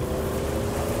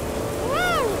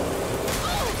 Whoa!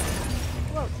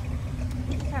 Whoa.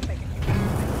 What's happening?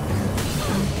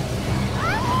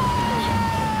 Ah!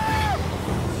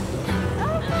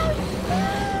 Oh no!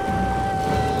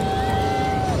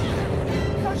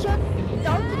 Don't shoot!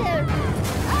 Don't do there!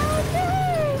 Oh no!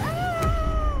 Ah!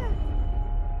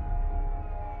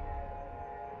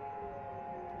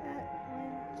 That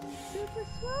went super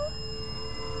slow.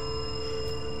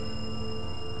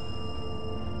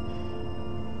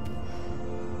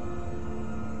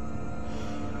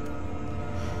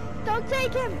 Don't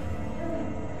take him!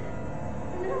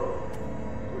 No,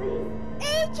 please.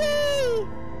 AJ!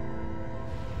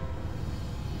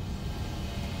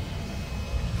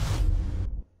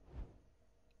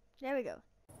 There we go.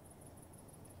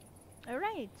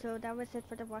 Alright, so that was it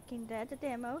for The Walking Dead, the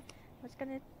demo. Let's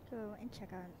gonna go and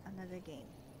check out another game.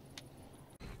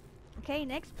 Okay,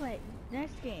 next game.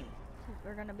 So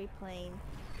we're gonna be playing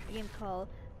a game called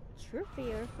True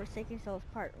Fear Forsaken Souls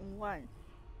Part 1.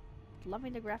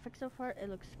 Loving the graphics so far, it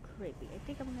looks creepy. I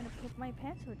think I'm gonna poop my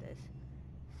pants with this.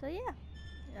 So yeah,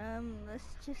 let's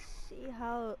just see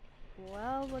how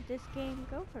well will this game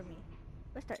go for me.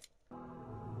 Let's start.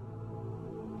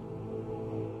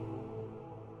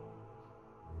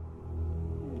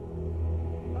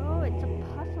 Oh, it's a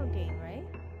puzzle game, right?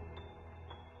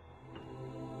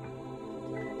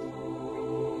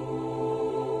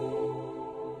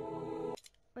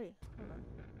 Wait, hold on.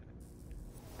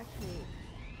 Actually,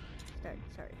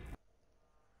 sorry.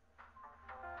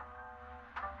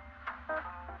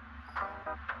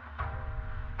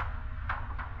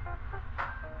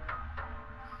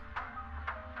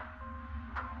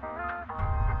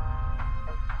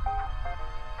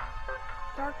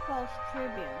 Dark Falls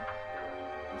Tribune.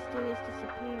 Mysterious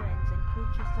disappearance and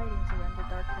creature sightings around the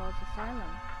Dark Falls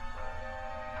Asylum.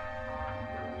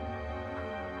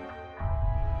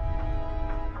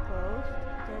 Ghost,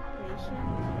 dead patient.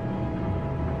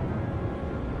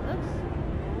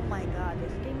 Oh my god,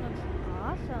 this game looks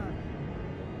awesome.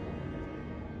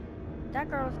 That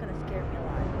girl is gonna scare me a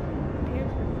lot.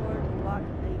 Appears before the block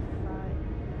A5.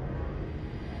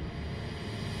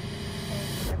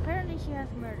 And apparently she has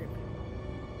murdered people.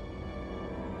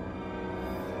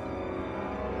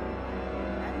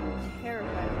 I'm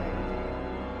terrified right now.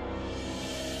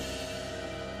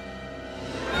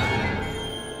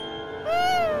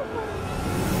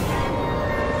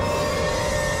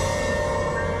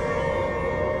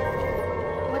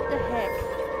 What the heck?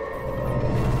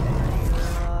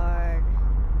 Lord.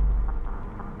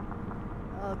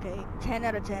 Okay, 10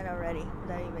 out of 10 already,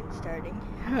 without even starting.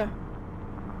 Can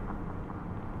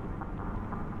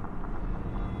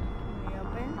we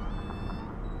open?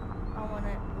 I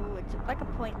wanna like a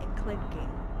point and click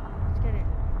game. Let's get it.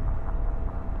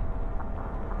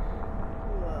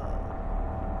 Whoa.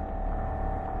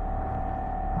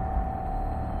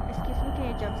 Excuse me, can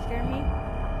you jump scare me?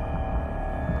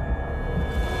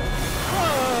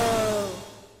 Whoa!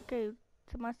 Okay,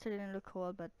 the monster didn't look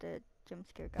cool, but the jump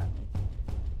scare got me.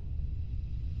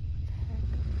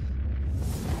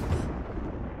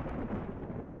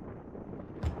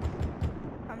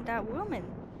 I'm that woman.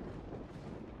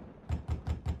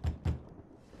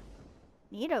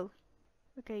 Neato.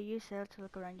 Okay, use sail to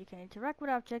look around. You can interact with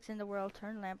objects in the world.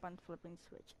 Turn lamp on flipping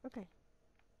switch. Okay.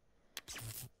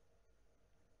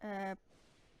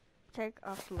 Take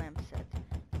off the lamp set.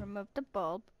 Remove the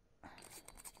bulb.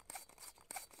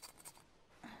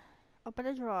 Open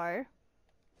the drawer.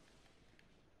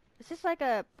 Is this like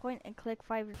a point and click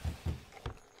 5?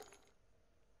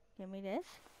 Give me this.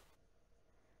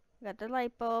 We got the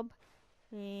light bulb.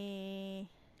 We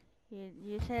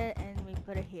use it and we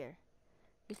put it here.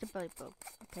 Use the light bulb.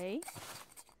 Okay.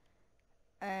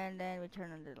 And then we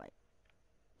turn on the light.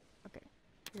 Okay.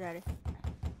 Is that it?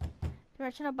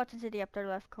 Directional buttons in the upper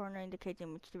left corner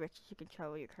indicating which directions you can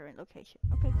travel your current location.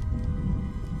 Okay.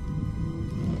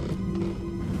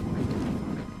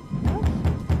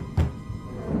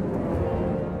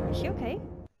 Is she okay?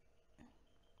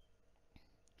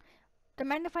 The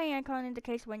magnifying icon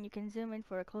indicates when you can zoom in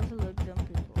for a closer look. Zoom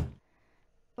people.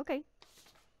 Okay.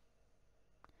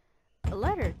 A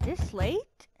letter this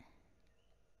late?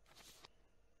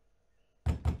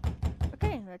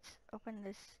 Okay, let's open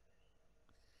this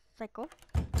cycle.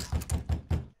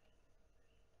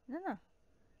 No.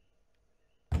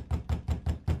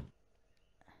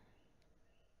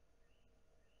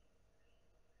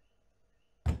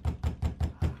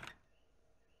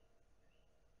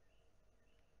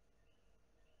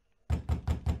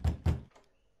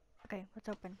 Okay, let's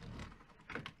open.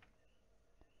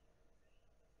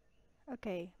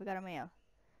 Okay, we got a mail.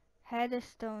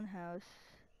 Headstone House.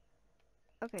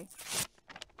 Okay.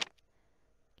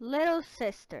 Little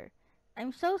sister,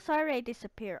 I'm so sorry I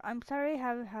disappeared. I'm sorry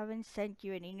I haven't sent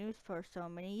you any news for so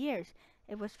many years.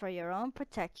 It was for your own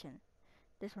protection.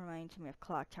 This reminds me of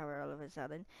Clock Tower all of a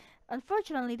sudden.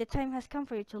 Unfortunately, the time has come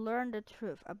for you to learn the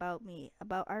truth about me,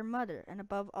 about our mother, and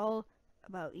above all,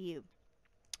 about you.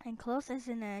 Enclosed is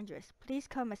an address. Please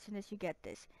come as soon as you get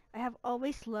this. I have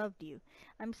always loved you.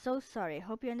 I'm so sorry. I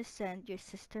hope you understand. Your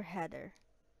sister Heather.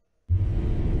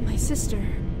 My sister.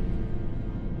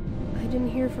 I didn't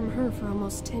hear from her for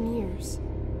almost 10 years.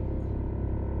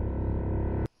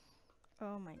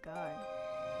 Oh my god.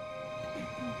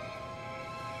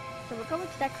 So we're going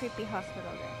to that creepy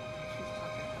hospital then. She's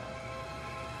talking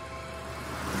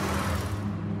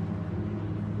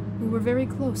about. We were very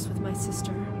close with my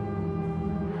sister.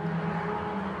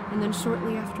 And then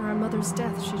shortly after our mother's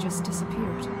death, she just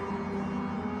disappeared.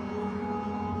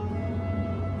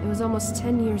 It was almost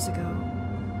 10 years ago,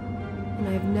 and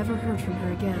I have never heard from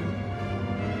her again.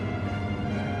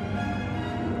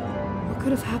 What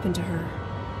could have happened to her?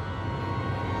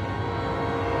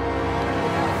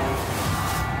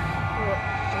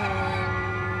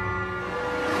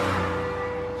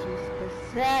 She's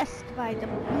possessed by the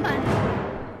monster.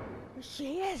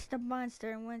 She is the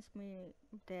monster and wants me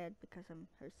dead because I'm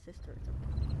her sister or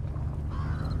something.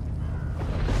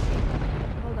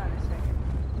 Hold on a second.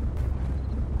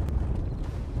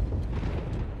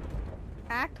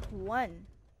 Act 1.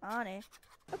 On it.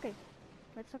 Okay.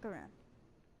 Let's look around.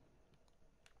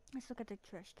 Let's look at the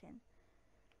trash can.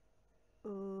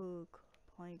 Ooh,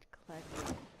 point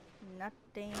collected.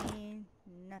 Nothing.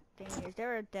 Nothing. Is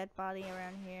there a dead body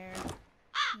around here?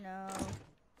 No.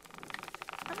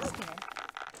 I'm looking at it.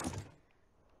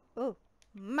 Oh,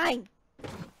 mine!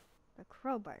 The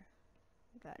crowbar.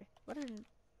 I got it. What a...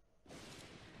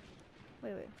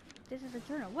 Wait. This is a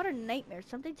journal. What a nightmare.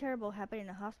 Something terrible happened in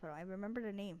the hospital. I remember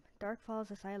the name. Dark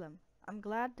Falls Asylum. I'm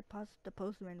glad the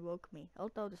postman woke me,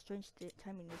 although the strange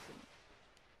timing isn't.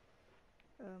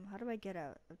 How do I get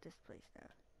out of this place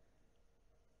now?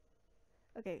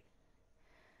 Okay.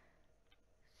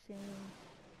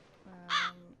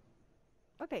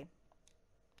 Okay.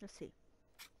 Let's see.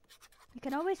 You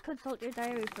can always consult your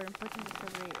diary for important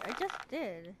discovery. I just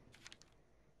did.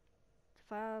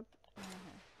 File.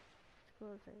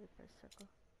 Press circle.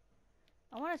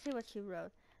 I want to see what she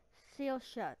wrote. Seal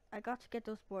shut. I got to get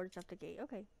those boards off the gate.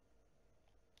 Okay.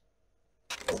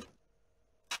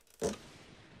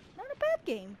 Not a bad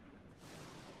game.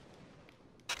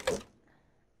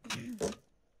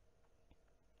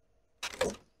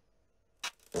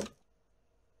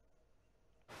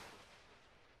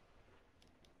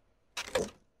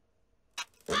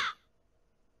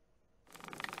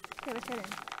 Okay, what's hidden?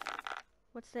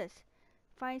 What's this?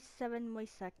 find 7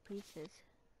 Moisac pieces.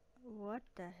 What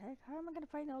the heck? How am I gonna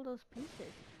find all those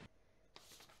pieces?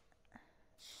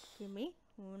 Give me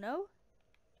uno,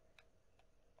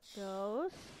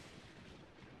 dos,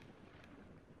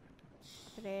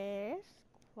 tres,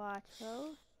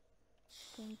 cuatro,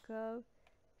 cinco,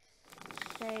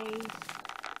 seis,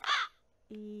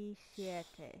 y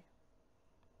siete.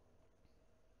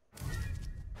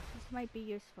 This might be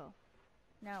useful.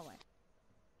 Now what?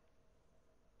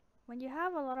 When you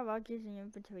have a lot of objects in your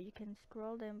inventory, you can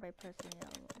scroll them by pressing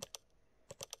L1.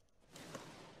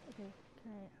 Okay,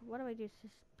 what do I use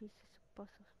this pieces of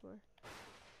puzzles for?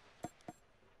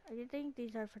 I think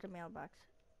these are for the mailbox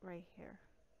right here.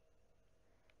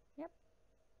 Yep.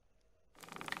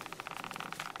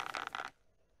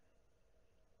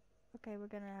 Okay, we're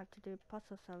gonna have to do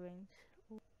puzzle solving.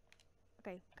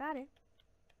 Okay, got it.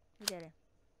 We did it.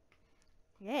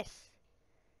 Yes!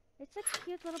 It's a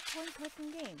cute little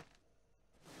point-person game.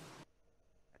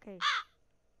 Okay.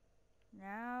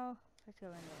 Now, let's go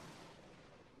in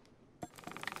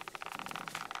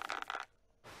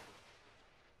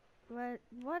there.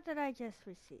 What did I just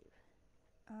receive?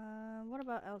 What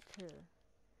about L2?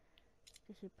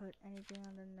 Did she put anything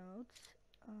on the notes?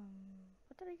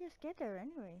 What did I just get there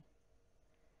anyway?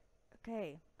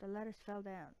 Okay, the letters fell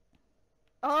down.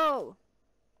 Oh!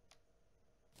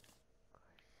 Of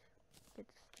course. Get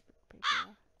the stupid paper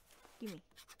off. Gimme.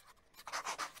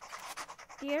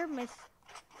 Dear Miss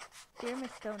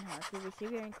Stonehouse, we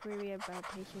received your inquiry about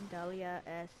patient Dahlia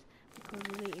S. We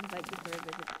cordially invite you for a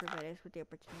visit to provide us with the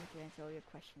opportunity to answer all your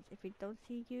questions. If we don't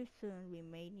see you soon, we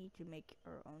may need to make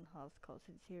our own house call.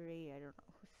 Sincerely, I don't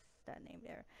know who's that name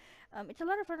there. It's a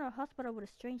letter from a hospital with a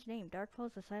strange name, Dark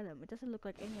Falls Asylum. It doesn't look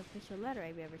like any official letter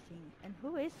I've ever seen. And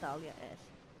who is Dahlia S?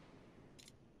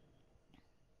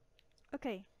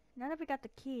 Okay, now that we got the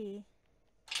key,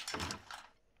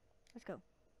 let's go.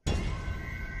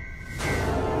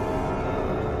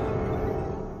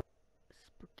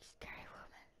 Spooky, scary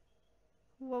woman.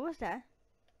 What was that?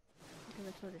 Okay,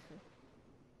 let's go this way.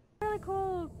 Really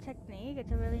cool technique.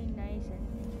 It's a really nice and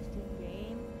interesting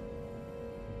game.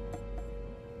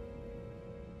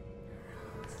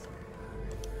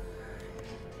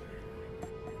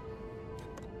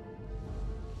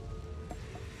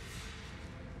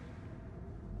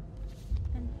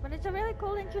 But it's a really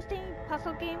cool, interesting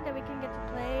puzzle game that we can get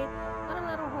to play. A lot of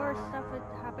little horror stuff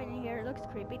happening here. It looks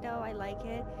creepy though, I like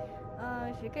it.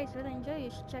 If you guys really enjoy it, you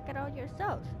should check it out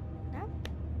yourselves. Now,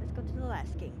 let's go to the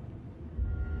last game.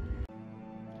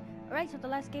 Alright, so the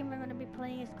last game we're going to be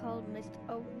playing is called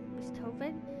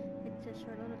Mistover. It's a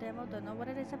short little demo, don't know what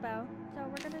it is about. So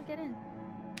we're going to get in.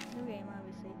 New game,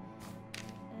 obviously.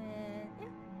 And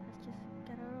yeah, let's just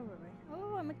get it over with.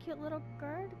 Oh, I'm a cute little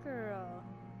guard girl.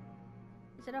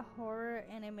 Is it a horror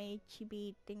anime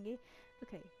chibi thingy?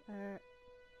 Okay, I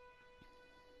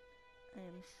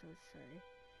am so sorry.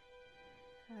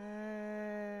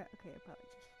 Okay,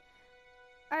 apologies.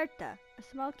 Arta, a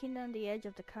small kingdom on the edge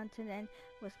of the continent,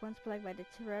 was once plagued by the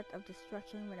threat of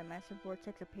destruction when a massive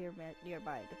vortex appeared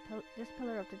nearby. This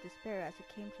pillar of the despair, as it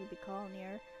came to be called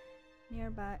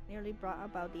nearly brought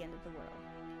about the end of the world.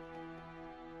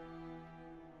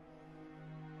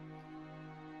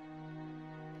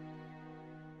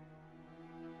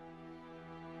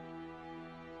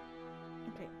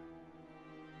 Okay.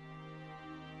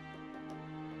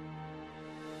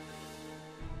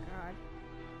 God.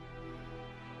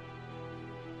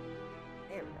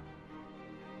 There we go.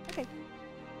 Okay.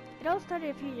 It all started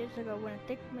a few years ago when a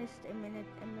thick mist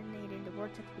emanating the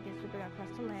vortex began sweeping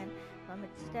across the land. From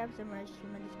its steps emerged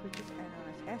tremendous creatures known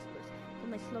as espers. The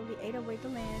mist slowly ate away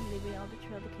the land, leaving all the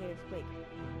trail decay in its wake.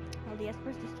 While the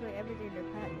espers destroyed everything in their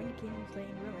path, many kingdoms lay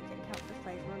in ruins and countless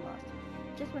lives were lost.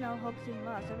 Just when all hope seemed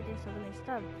lost, everything suddenly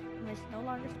stopped. The mist no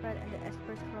longer spread, and the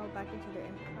espers crawled back into their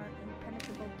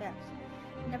impenetrable depths.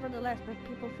 Nevertheless,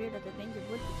 people feared that the danger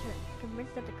would return.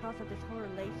 Convinced that the cause of this horror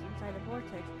lay inside the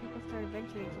vortex, people started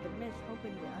venturing into the mist,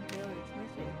 hoping to unveil its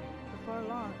mystery. Before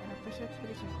long, an official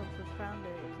expedition corps was founded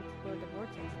to explore the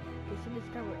vortex. They soon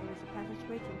discovered it was a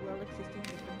passageway to a world existing in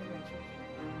different dimensions.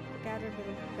 To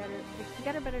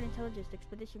gather better intelligence, the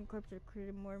expedition corps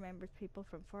recruited more members, people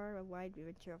from far and wide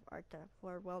venture of Arta,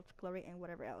 for wealth, glory, and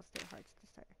whatever else their hearts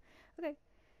desire. Okay.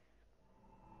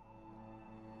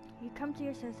 You come to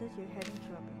your senses, your head in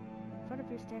trouble. In front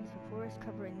of you stands a forest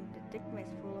covering the thick mist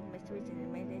full of mysteries and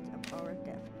immense of power of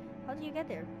death. How do you get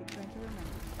there? You're trying to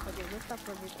remember. But you lift up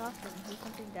for your thoughts and hear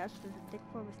something dashed through the thick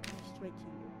forest coming straight to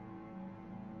you.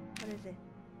 What is it?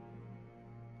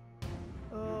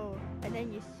 Oh, and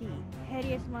then you see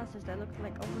hideous monsters that look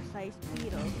like oversized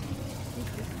beetles.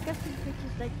 These disgusting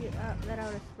creatures let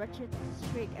out a wretched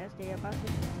shriek as they are about to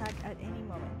attack at any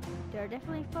moment. They are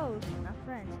definitely foes, not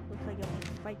friends. Looks like you'll need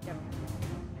to fight them.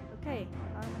 Okay,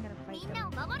 how am I gonna fight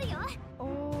them?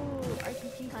 Oh,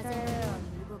 RPG style.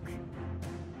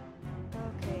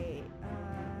 Okay,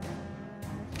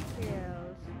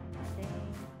 skills. Thing.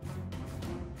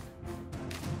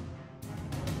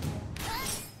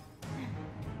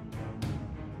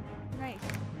 Nice.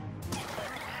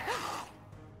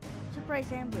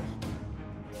 Surprise ambush.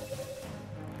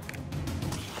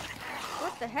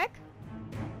 What the heck?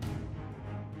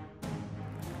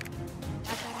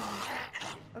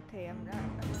 Okay, I'm not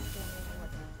understanding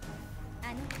what.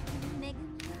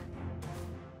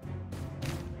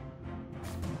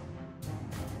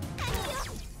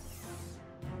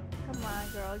 Come on,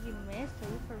 girl, you missed. Are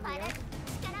you for real?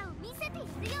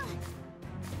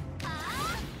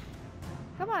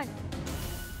 Come on.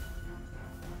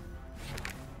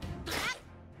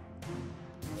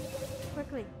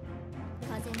 Quickly.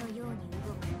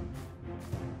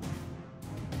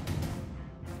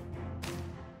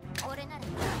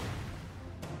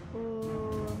 Oh,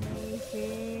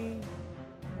 amazing.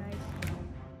 Nice.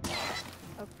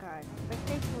 Oh god. If it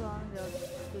takes too long, they'll do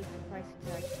surprise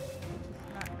attack, which is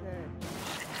not good.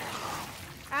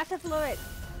 Acid fluid!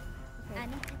 Okay.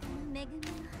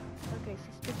 Okay,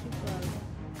 she's switching fluid.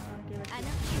 I'll give it to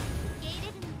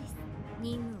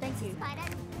you. Thank you.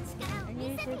 And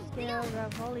use your skill, the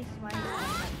Holy Smite.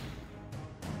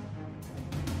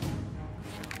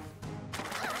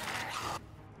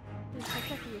 Just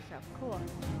protect yourself. Cool.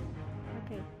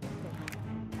 Okay.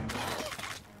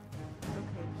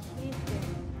 Okay, she's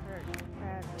getting hurt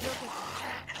badly.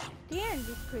 The end,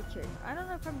 these creatures. I don't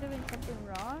know if I'm doing something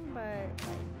wrong, but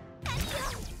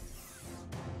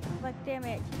like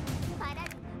damage.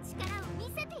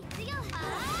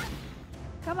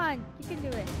 Come on, you can do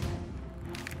it.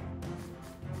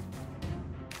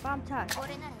 Bomb toss.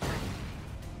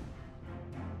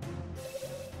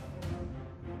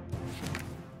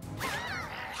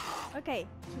 Okay,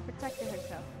 she protected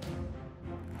herself.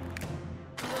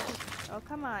 Oh,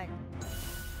 come on.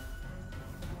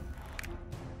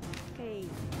 Okay.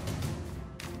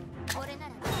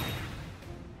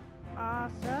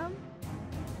 Awesome.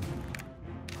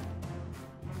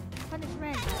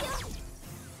 Punishment.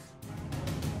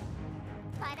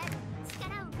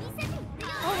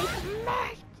 Holy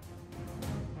smash!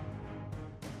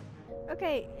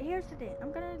 Okay, here's the thing.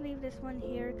 I'm gonna leave this one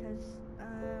here because,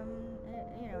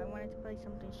 you know, I wanted to play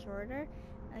something shorter.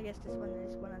 I guess this one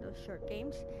is one of those short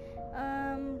games.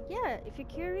 Yeah, if you're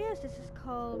curious, this is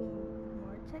called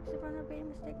Mortex, if I'm not being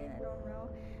mistaken. I don't know.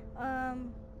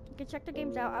 You can check the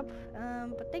games out up.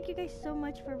 But thank you guys so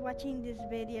much for watching this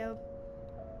video.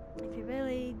 If you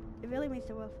it really means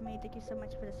the world for me. Thank you so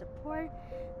much for the support.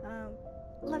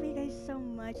 Love you guys so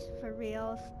much, for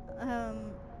reals.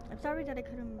 I'm sorry that I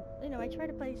couldn't, you know, I tried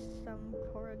to play some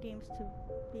horror games to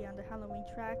be on the Halloween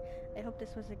track. I hope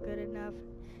this was good enough.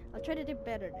 I'll try to do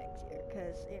better next year,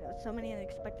 because, you know, so many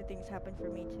unexpected things happened for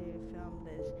me to film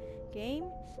this game.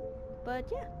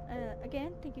 But yeah,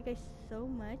 again, thank you guys so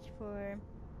much for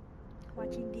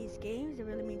watching these games. It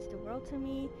really means the world to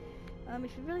me.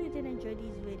 If you really did enjoy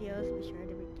these videos, be sure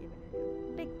to give it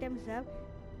a big thumbs up.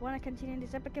 Want to continue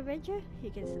this epic adventure? You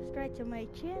can subscribe to my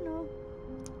channel,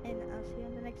 and I'll see you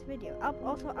in the next video.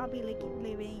 I'll be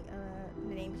leaving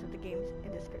the names of the games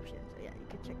in the description, so yeah, you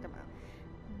can check them out.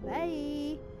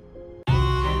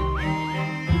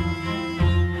 Bye!